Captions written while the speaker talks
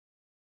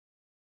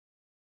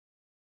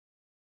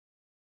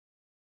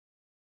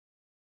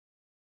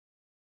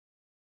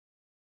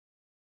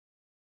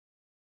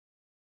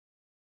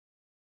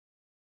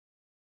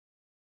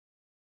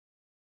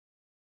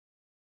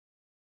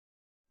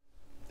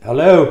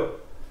Hello.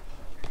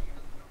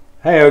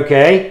 Hey,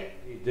 okay.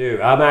 You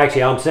do.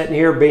 I'm sitting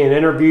here being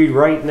interviewed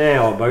right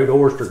now about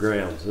oyster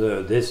grounds.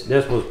 This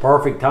was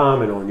perfect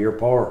timing on your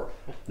part.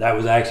 That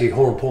was actually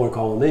Horn Point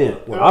calling in.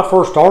 When I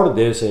first started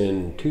this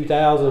in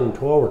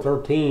 2012 or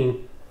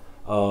 13,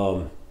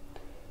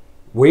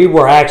 we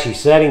were actually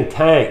setting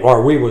tank,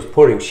 or we was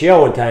putting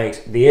shell in tanks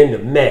at the end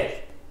of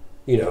May.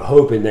 You know,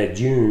 hoping that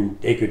June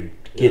it could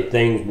get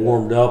things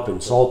warmed up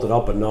and salted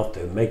up enough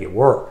to make it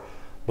work.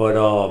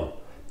 But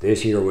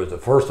this year was the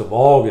 1st of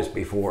August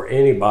before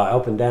anybody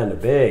up and down the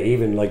bay,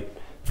 even like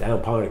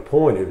down Piney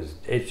Point.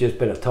 It's just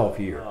been a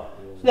tough year.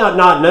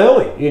 Not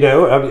knowing, you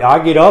know.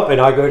 I get up and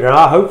I go and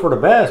I hope for the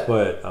best,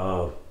 but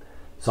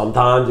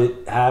sometimes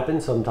it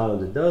happens,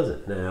 sometimes it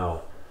doesn't.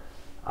 Now,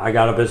 I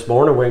got up this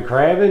morning, went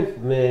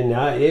crabbing. Man,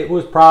 it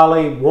was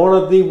probably one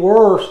of the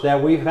worst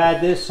that we've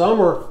had this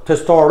summer to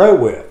start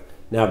out with.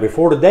 Now,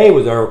 before the day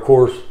was there, of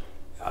course,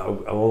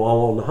 I'm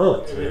on the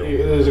hunt.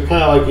 Is it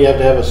kind of like you have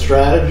to have a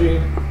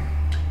strategy?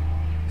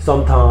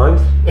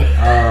 Sometimes.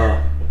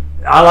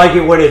 I like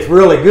it when it's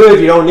really good.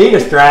 You don't need a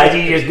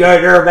strategy. You just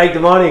go there, make the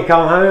money, and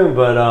come home.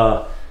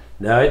 But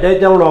no, they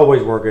don't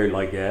always work out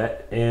like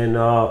that. And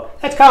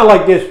that's kind of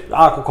like this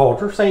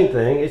aquaculture, same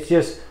thing. It's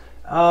just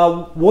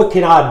what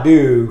can I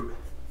do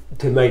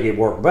to make it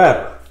work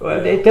better?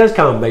 But it does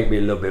kind of make me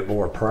a little bit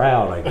more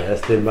proud, I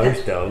guess, than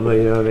most of them.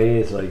 You know what I mean?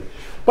 It's like,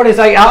 but it's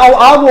like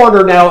I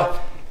wonder now.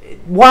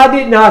 Why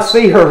didn't I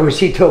see her when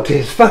she took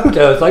this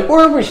photo? It's like,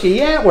 where was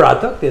she at when I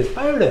took this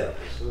photo?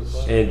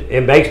 And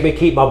it makes me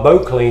keep my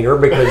boat cleaner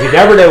because you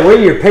never know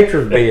when your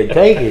picture's being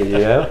taken, you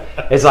know?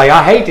 It's like,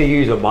 I hate to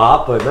use a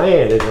mop, but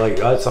man, it's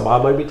like,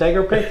 somebody might be taking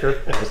her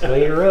picture. Let's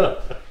clean her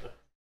up.